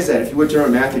why is that? If you would turn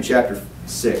to Matthew chapter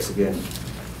 6 again.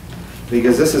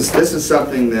 Because this is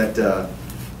something that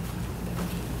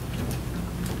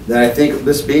I think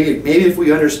this maybe if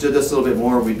we understood this a little bit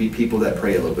more, we'd be people that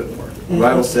pray a little bit more. The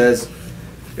Bible says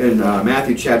in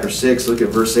Matthew chapter 6, look at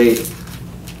verse 8.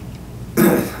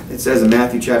 It says in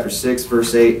Matthew chapter 6,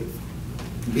 verse 8,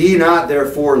 be not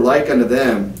therefore like unto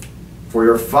them, for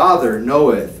your Father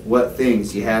knoweth what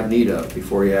things ye have need of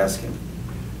before ye ask Him.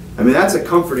 I mean, that's a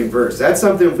comforting verse. That's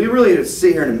something, if we really just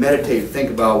sit here and meditate and think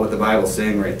about what the Bible's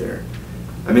saying right there.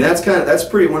 I mean, that's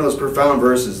pretty one of those profound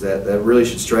verses that really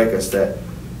should strike us, that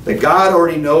God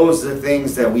already knows the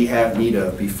things that we have need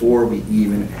of before we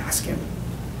even ask Him.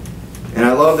 And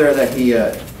I love there that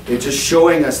it's just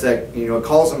showing us that, it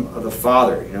calls Him the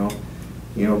Father,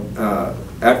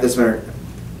 after this matter,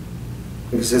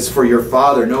 it says, for your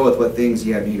Father knoweth what things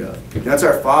ye have need of. That's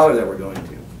our Father that we're going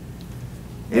to.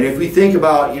 And if we think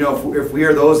about, if we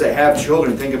are those that have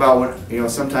children, think about when,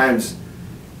 sometimes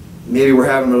maybe we're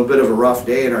having a little bit of a rough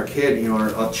day and our kid,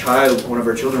 a child, one of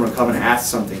our children will come and ask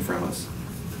something from us.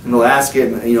 And they'll ask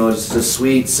it in, just a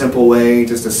sweet, simple way,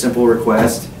 just a simple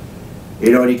request. And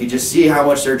you can just see how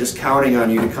much they're just counting on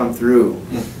you to come through.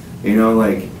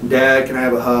 Like, Dad, can I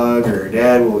have a hug? Or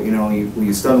Dad, will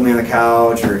you snuggle me on the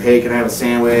couch? Or hey, can I have a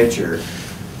sandwich? Or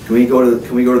can we go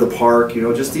to the park?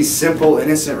 Just these simple,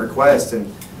 innocent requests,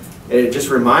 and it just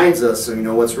reminds us,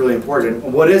 what's really important.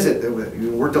 And what is it that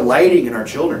we're delighting in our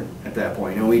children at that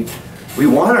point? We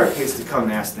want our kids to come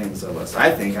and ask things of us.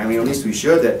 I think. I mean, at least we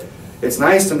should. That it's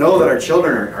nice to know that our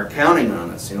children are counting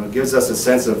on us. It gives us a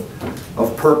sense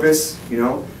of purpose.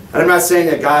 And I'm not saying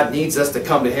that God needs us to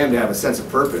come to Him to have a sense of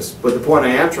purpose, but the point I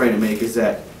am trying to make is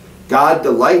that God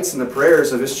delights in the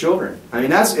prayers of His children. I mean,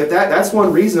 that's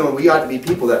one reason when we ought to be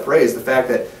people that pray, is the fact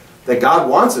that God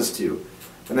wants us to,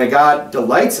 and that God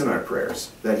delights in our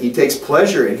prayers, that He takes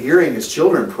pleasure in hearing His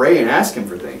children pray and ask Him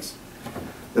for things.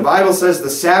 The Bible says the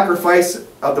sacrifice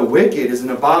of the wicked is an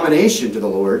abomination to the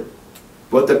Lord,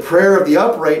 but the prayer of the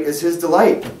upright is His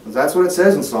delight. That's what it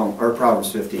says in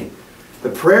Proverbs 15. The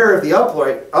prayer of the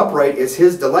upright is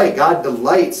His delight. God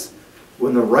delights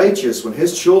when when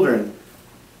His children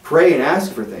pray and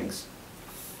ask for things.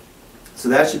 So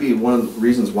that should be one of the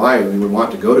reasons why we would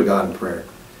want to go to God in prayer.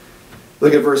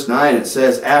 Look at verse 9. It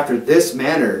says, after this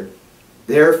manner,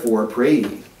 therefore pray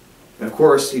ye. And of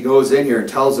course, he goes in here and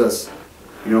tells us,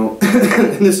 and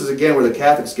this is again where the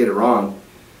Catholics get it wrong.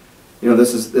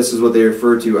 This is what they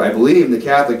refer to, I believe, in the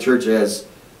Catholic Church as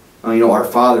our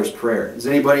Father's Prayer. Is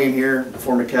anybody in here a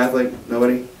former Catholic?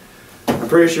 Nobody? I'm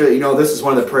pretty sure this is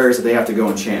one of the prayers that they have to go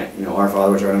and chant. Our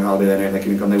Father which art in heaven, hallowed be thy name, thy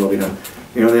kingdom come, thy will be done.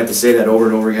 They have to say that over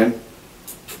and over again.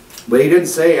 But he didn't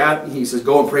say, he says,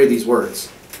 go and pray these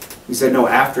words. He said, no,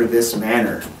 after this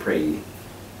manner pray ye.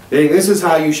 This is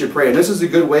how you should pray. And this is a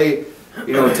good way,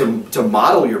 to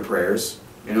model your prayers.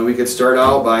 We could start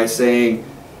out by saying,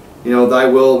 thy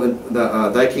will,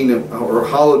 thy kingdom, or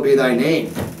hallowed be thy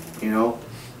name.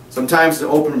 Sometimes to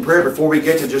open in prayer, before we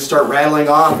get to just start rattling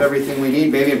off everything we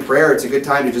need, maybe in prayer it's a good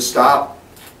time to just stop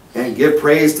and give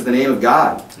praise to the name of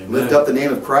God. Amen. Lift up the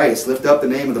name of Christ. Lift up the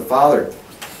name of the Father.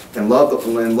 And love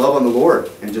on the Lord.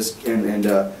 And just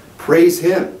praise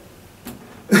Him.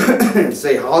 And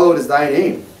say, hallowed is thy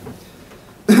name.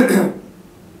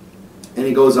 And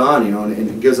he goes on, and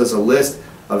it gives us a list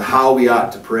of how we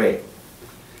ought to pray.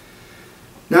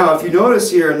 Now, if you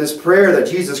notice here in this prayer that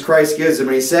Jesus Christ gives him,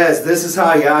 and he says, this is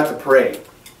how you ought to pray.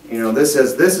 This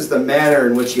is the manner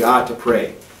in which you ought to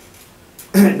pray.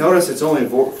 Notice it's only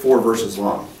 4 verses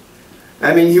long.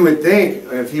 I mean, you would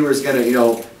think if he was going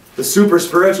to, the super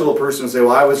spiritual person would say,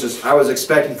 well, I was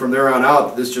expecting from there on out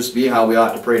that this just be how we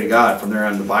ought to pray to God from there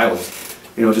on in the Bible.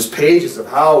 just pages of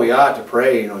how we ought to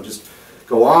pray, just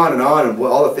go on and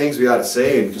all the things we ought to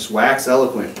say and just wax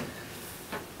eloquent.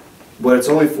 But it's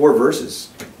only 4 verses.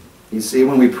 You see,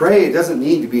 when we pray, it doesn't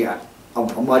need to be a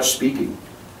much speaking.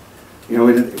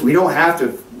 We don't have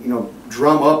to,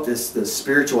 drum up this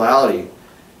spirituality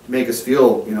to make us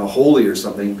feel, holy or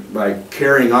something by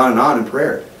carrying on and on in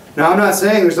prayer. Now, I'm not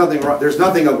saying there's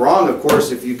nothing wrong, of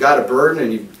course, if you've got a burden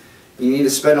and you need to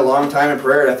spend a long time in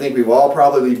prayer. And I think we've all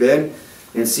probably been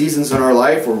in seasons in our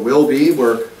life, or will be,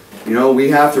 where we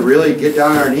have to really get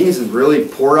down on our knees and really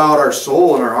pour out our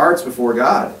soul and our hearts before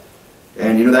God.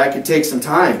 And that could take some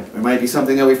time. It might be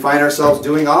something that we find ourselves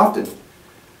doing often.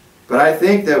 But I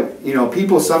think that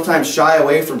people sometimes shy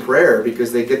away from prayer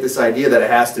because they get this idea that it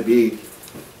has to be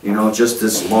just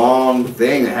this long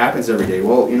thing that happens every day.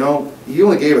 Well, He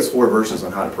only gave us 4 verses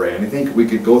on how to pray. And I think we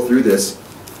could go through this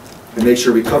and make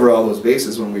sure we cover all those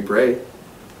bases when we pray.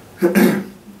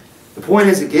 The point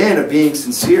is, again, of being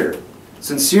sincere.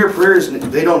 Sincere prayers,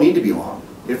 they don't need to be long.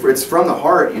 If it's from the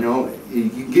heart, you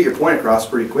can get your point across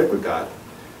pretty quick with God.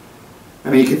 I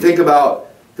mean, you can think about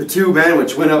the 2 men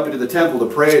which went up into the temple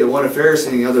to pray, the one a Pharisee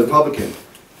and the other a publican.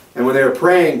 And when they were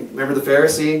praying, remember the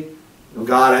Pharisee?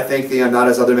 God, I thank thee I'm not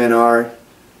as other men are.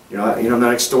 I'm not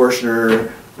an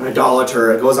extortioner, an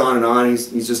idolater. It goes on and on.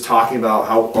 He's just talking about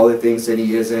how all the things that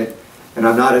he isn't. And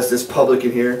I'm not as this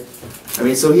publican here. I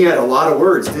mean, so he had a lot of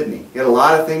words, didn't he? He had a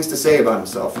lot of things to say about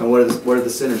himself. And what did the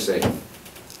sinner say?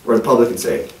 Or the publican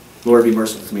say? Lord, be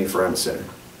merciful to me, for I'm a sinner.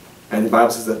 And the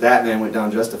Bible says that man went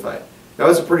down justified. That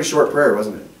was a pretty short prayer,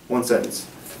 wasn't it? 1 sentence.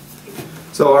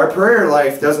 So our prayer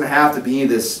life doesn't have to be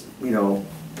this,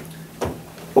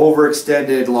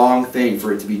 overextended, long thing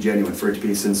for it to be genuine, for it to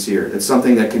be sincere. It's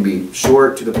something that can be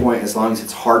short, to the point, as long as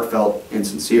it's heartfelt and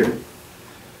sincere.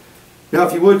 Now,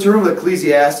 if you would, turn to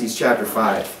Ecclesiastes chapter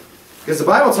 5. Because the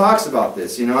Bible talks about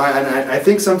this, I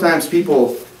think sometimes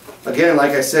people, again,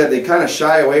 like I said, they kind of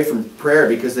shy away from prayer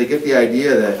because they get the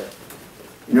idea that,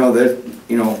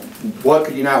 what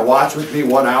could you not watch with me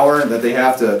 1 hour, and that they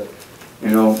have to,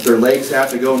 their legs have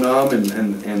to go numb,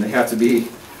 and they have to be,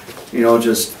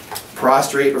 just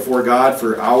prostrate before God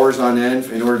for hours on end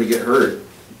in order to get heard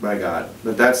by God.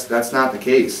 But that's not the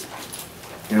case.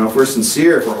 If we're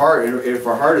sincere, if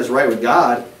our heart is right with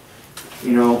God,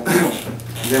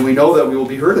 then we know that we will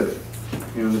be heard of it.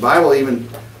 The Bible even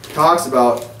talks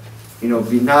about,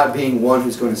 not being one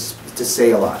who's going to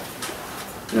say a lot.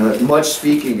 Much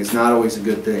speaking is not always a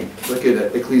good thing. Look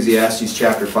at Ecclesiastes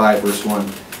chapter 5, verse 1.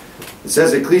 It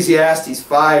says, Ecclesiastes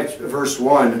 5, verse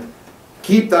 1,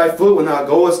 keep thy foot when thou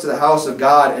goest to the house of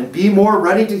God, and be more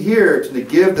ready to hear than to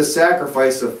give the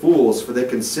sacrifice of fools, for they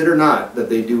consider not that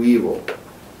they do evil.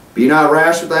 Be not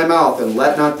rash with thy mouth, and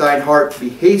let not thine heart be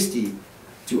hasty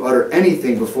to utter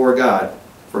anything before God.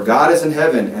 For God is in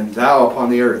heaven, and thou upon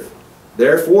the earth.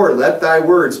 Therefore let thy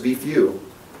words be few.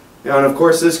 And of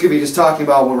course, this could be just talking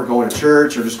about when we're going to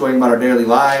church, or just going about our daily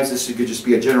lives. This could just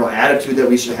be a general attitude that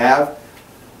we should have.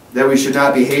 That we should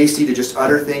not be hasty to just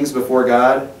utter things before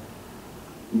God.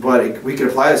 But we could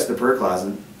apply this to the prayer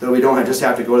closet. That we don't just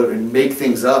have to go and make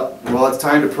things up. Well, it's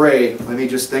time to pray. Let me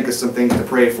just think of some things to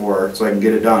pray for so I can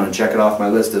get it done and check it off my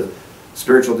list of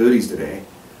spiritual duties today.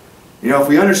 If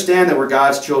we understand that we're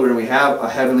God's children and we have a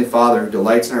Heavenly Father who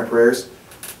delights in our prayers,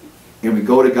 and we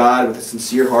go to God with a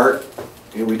sincere heart,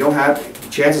 and we don't have,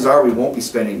 chances are we won't be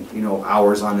spending,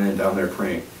 hours on end down there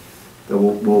praying. That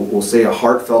we'll say a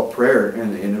heartfelt prayer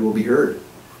and it will be heard.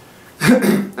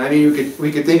 I mean,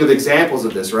 we could think of examples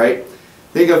of this, right?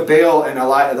 Think of Baal and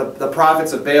the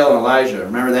prophets of Baal and Elijah.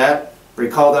 Remember that? Where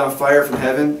he called down fire from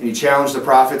heaven and he challenged the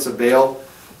prophets of Baal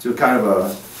to kind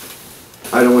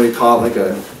of I don't know what you call it, like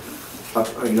a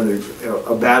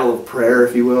battle of prayer,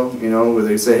 if you will. Where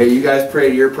they say, hey, you guys pray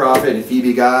to your prophet, and if he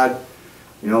be God,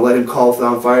 let him call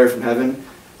down fire from heaven.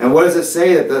 And what does it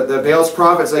say? That the Baal's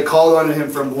prophets, they called on him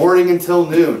from morning until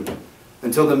noon,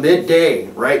 until the midday,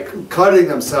 right? Cutting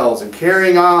themselves and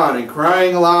carrying on and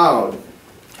crying aloud.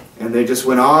 And they just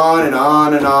went on and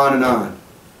on and on and on.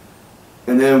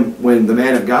 And then when the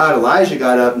man of God, Elijah,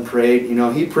 got up and prayed,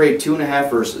 he prayed 2.5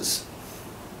 verses.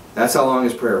 That's how long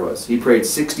his prayer was. He prayed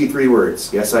 63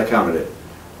 words. Yes, I counted it.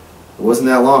 It wasn't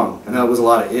that long. And that was a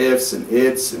lot of ifs and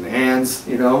its and ands,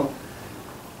 And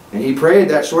he prayed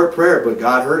that short prayer, but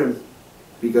God heard him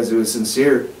because it was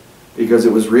sincere, because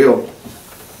it was real.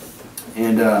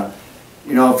 And,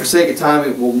 for sake of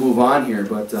time, we'll move on here.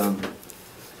 But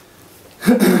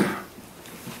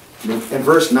in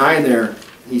verse 9 there,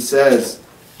 he says,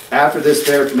 after this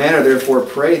manner therefore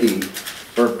pray thee,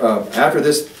 after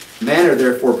this manner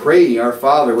therefore pray ye, our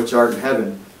Father which art in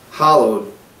heaven,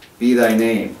 hallowed be thy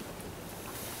name.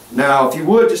 Now, if you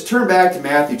would, just turn back to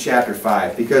Matthew chapter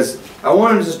 5, because I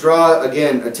want to just draw,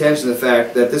 again, attention to the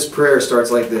fact that this prayer starts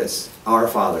like this: Our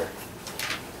Father.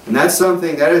 And that's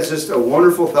something, that is just a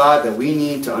wonderful thought that we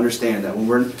need to understand, that when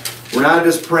we're not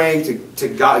just praying to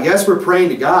God. Yes, we're praying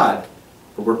to God,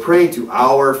 but we're praying to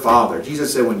our Father.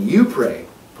 Jesus said, when you pray,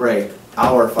 pray,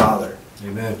 Our Father.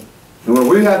 Amen. And when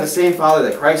we have the same Father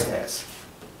that Christ has.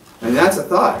 And that's a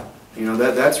thought. You know,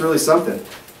 that's really something.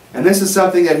 And this is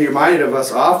something that He reminded of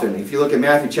us often. If you look at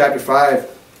Matthew chapter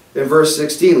 5, in verse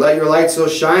 16, let your light so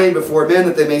shine before men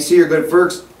that they may see your good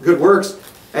works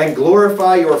and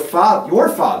glorify your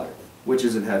Father, which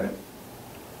is in heaven.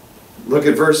 Look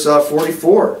at verse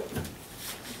 44.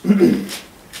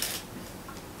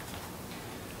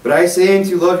 But I say unto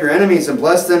you, love your enemies, and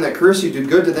bless them that curse you, do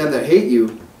good to them that hate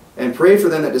you, and pray for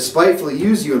them that despitefully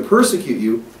use you and persecute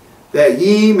you, that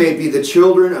ye may be the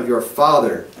children of your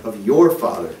Father,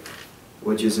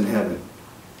 which is in heaven.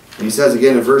 And He says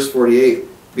again in verse 48,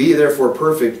 be ye therefore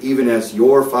perfect, even as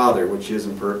your Father, which is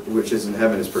in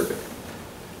heaven, is perfect.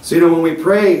 So, you know, when we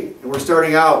pray and we're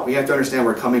starting out, we have to understand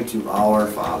we're coming to our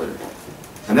Father.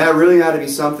 And that really ought to be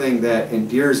something that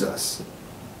endears us.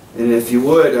 And if you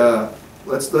would,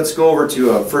 let's go over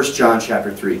to 1 John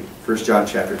chapter 3. 1 John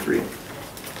chapter 3.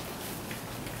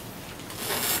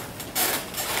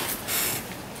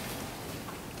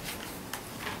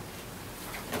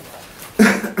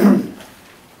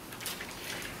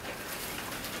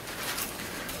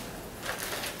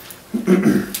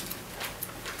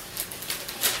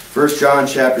 First John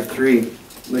chapter 3,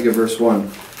 look at verse 1.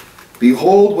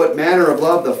 Behold, what manner of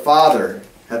love the Father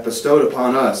hath bestowed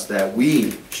upon us, that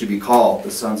we should be called the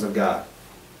sons of God.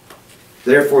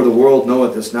 Therefore the world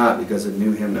knoweth us not, because it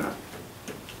knew Him not.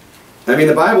 I mean,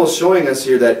 the Bible is showing us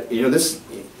here that, you know,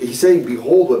 He's saying,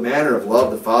 behold, what manner of love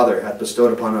the Father hath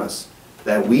bestowed upon us,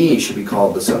 that we should be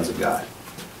called the sons of God.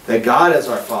 That God is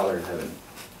our Father in heaven.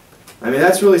 I mean,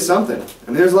 that's really something. I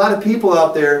mean, there's a lot of people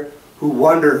out there who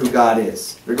wonder who God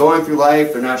is. They're going through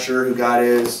life, they're not sure who God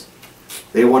is.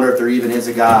 They wonder if there even is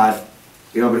a God.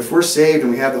 You know, but if we're saved and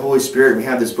we have the Holy Spirit and we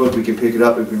have this book, we can pick it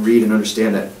up and we can read and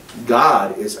understand that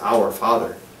God is our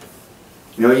Father.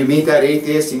 You know, you meet that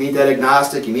atheist, you meet that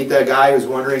agnostic, you meet that guy who's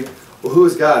wondering, well, who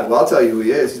is God? Well, I'll tell you who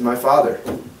He is. He's my Father.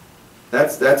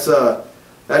 That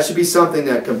should be something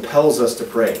that compels us to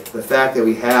pray. The fact that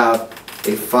we have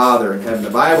a Father in heaven.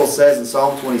 The Bible says in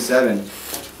Psalm 27,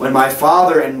 when my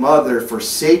father and mother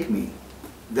forsake me,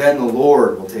 then the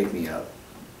Lord will take me up.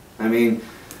 I mean,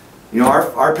 you know,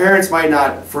 our parents might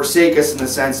not forsake us in the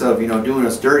sense of, you know, doing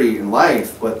us dirty in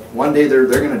life, but one day they're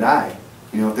going to die.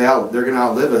 You know, they're going to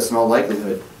outlive us in all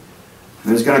likelihood.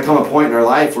 And there's going to come a point in our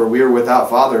life where we are without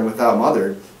father and without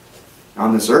mother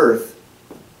on this earth.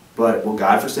 But will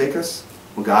God forsake us?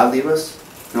 Will God leave us?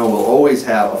 No, we'll always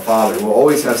have a Father. We'll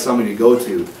always have somebody to go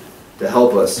to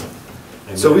help us.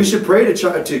 Amen. So we should pray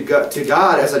to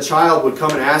God as a child would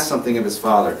come and ask something of his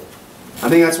Father. I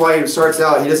think that's why He starts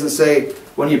out. He doesn't say,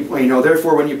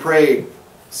 therefore when you pray,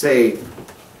 say,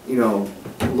 you know,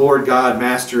 Lord God,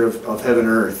 Master of heaven and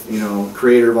earth, you know,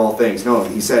 Creator of all things. No,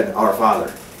 He said, our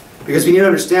Father. Because we need to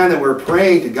understand that we're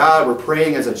praying to God, we're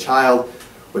praying as a child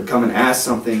would come and ask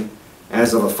something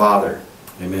as of a father.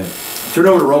 Amen. Turn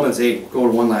over to Romans 8. Go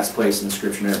to one last place in the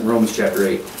Scripture, Romans chapter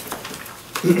 8.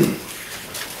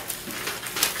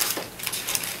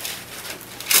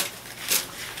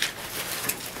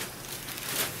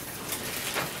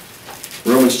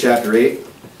 Romans chapter 8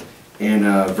 and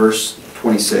verse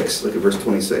 26. Look at verse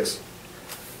 26.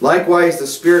 Likewise, the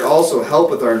Spirit also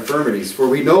helpeth our infirmities, for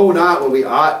we know not what we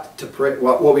ought to pray,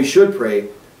 what we should pray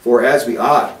for as we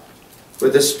ought.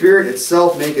 But the Spirit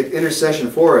itself maketh intercession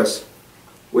for us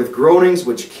with groanings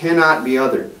which cannot be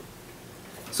uttered.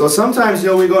 So sometimes, you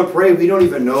know, we go and pray, we don't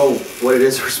even know what it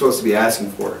is we're supposed to be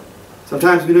asking for.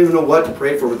 Sometimes we don't even know what to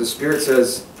pray for, but the Spirit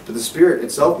says, but the Spirit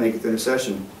itself maketh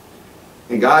intercession.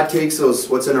 And God takes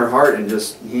what's in our heart and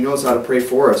He knows how to pray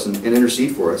for us and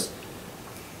intercede for us.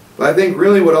 But I think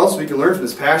really what else we can learn from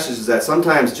this passage is that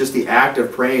sometimes just the act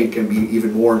of praying can be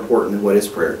even more important than what is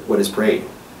prayed.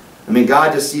 I mean,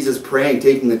 God just sees us praying,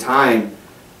 taking the time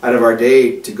out of our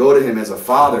day to go to Him as a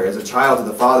father, as a child to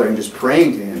the Father, and just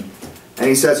praying to Him. And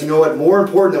He says, you know what, more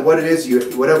important than what it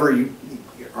is, whatever you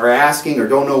are asking or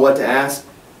don't know what to ask,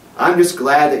 I'm just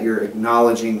glad that you're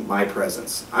acknowledging my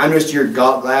presence. I'm just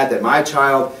glad that my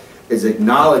child is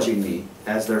acknowledging me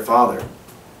as their father.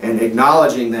 And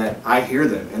acknowledging that I hear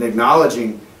them. And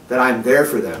acknowledging that I'm there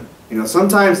for them. You know,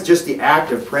 sometimes just the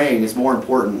act of praying is more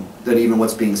important than even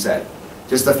what's being said.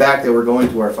 Just the fact that we're going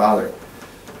to our Father.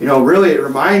 You know, really it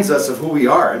reminds us of who we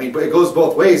are. I mean, but it goes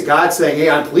both ways. God's saying, hey,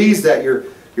 I'm pleased that you're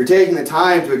you're taking the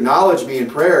time to acknowledge me in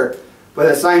prayer, but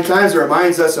at the same time it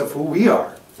reminds us of who we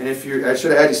are. And if you're, I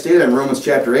should have had you stay there in Romans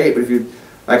chapter 8, but if you,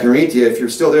 I can read to you. If you're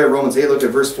still there, Romans 8, look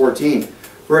at verse 14.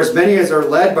 For as many as are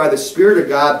led by the Spirit of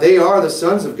God, they are the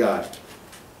sons of God.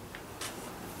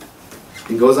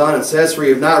 It goes on and says, for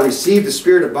you have not received the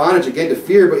spirit of bondage again to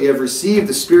fear, but you have received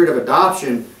the spirit of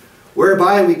adoption,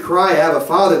 whereby we cry, Abba,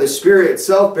 Father. The Spirit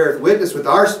itself beareth witness with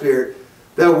our spirit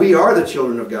that we are the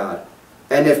children of God.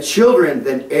 And if children,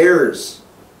 then heirs,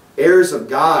 heirs of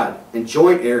God, and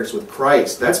joint heirs with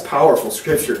Christ. That's powerful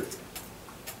scripture.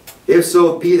 If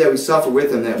so be that we suffer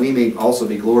with him, that we may also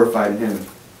be glorified in him.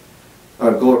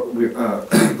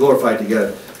 Glorified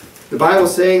together. The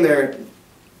Bible's saying there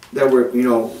that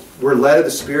we're led of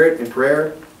the Spirit in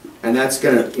prayer, and that's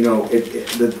going to,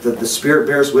 the Spirit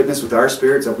bears witness with our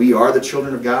spirits that we are the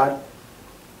children of God.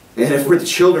 And if we're the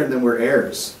children, then we're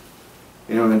heirs.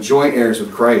 And joint heirs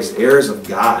with Christ, heirs of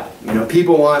God.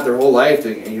 People want their whole life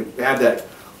to have that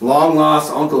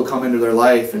long-lost uncle come into their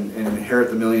life and inherit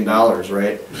the $1 million,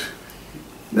 right?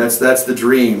 That's the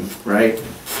dream, right?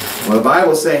 Well, the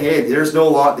Bible's saying, hey, there's no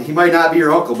law. He might not be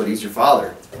your uncle, but he's your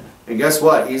father. And guess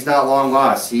what? He's not long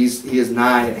lost. He is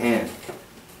nigh at hand.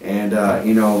 And,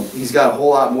 he's got a whole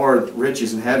lot more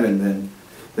riches in heaven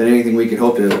than anything we could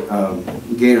hope to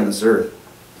gain on this earth.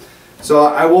 So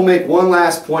I will make one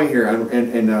last point here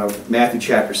in Matthew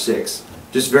chapter 6,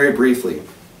 just very briefly.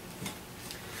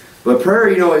 But prayer,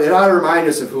 it ought to remind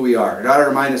us of who we are. It ought to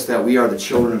remind us that we are the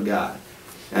children of God,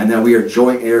 and that we are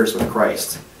joint heirs with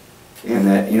Christ. And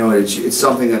that, it's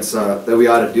something that we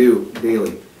ought to do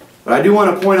daily. But I do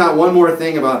want to point out one more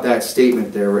thing about that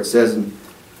statement there, where it says in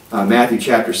Matthew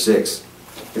chapter 6.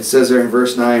 It says there in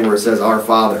verse 9 where it says, Our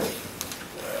Father.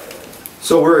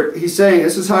 So he's saying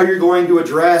this is how you're going to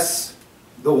address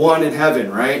the one in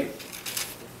heaven, right?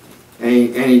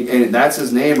 And that's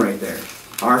his name right there.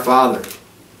 Our Father.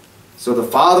 So the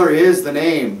Father is the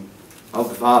name of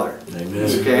the Father.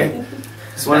 Amen. Okay?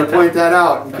 Just want to point that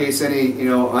out in case any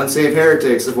unsaved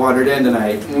heretics have wandered in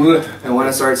tonight and want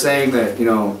to start saying that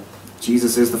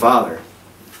Jesus is the Father.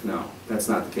 No, that's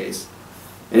not the case.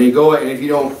 And if you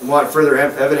don't want further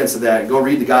evidence of that, go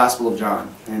read the Gospel of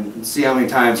John and see how many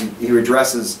times he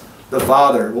addresses the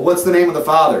Father. Well, what's the name of the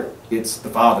Father? It's the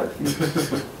Father.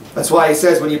 That's why he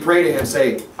says when you pray to him,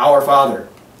 say, Our Father.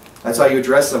 That's how you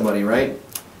address somebody, right?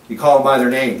 You call them by their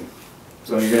name.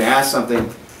 So you're going to ask something.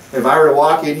 If I were to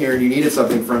walk in here and you needed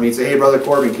something from me, and say, hey, Brother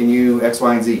Corbin, can you X,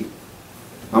 Y, and Z?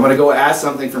 I'm going to go ask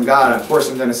something from God. Of course,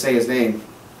 I'm going to say his name.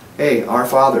 Hey, our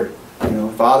Father.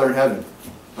 Father in heaven.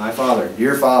 My Father.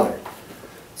 Your Father.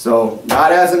 So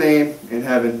God has a name in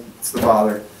heaven. It's the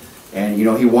Father. And,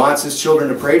 he wants his children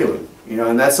to pray to him.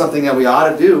 And that's something that we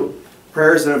ought to do.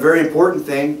 Prayer is a very important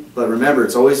thing. But remember,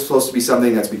 it's always supposed to be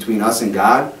something that's between us and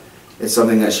God. It's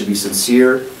something that should be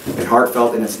sincere and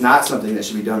heartfelt. And it's not something that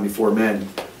should be done before men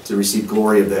to receive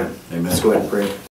glory of them. Amen. Let's go ahead and pray.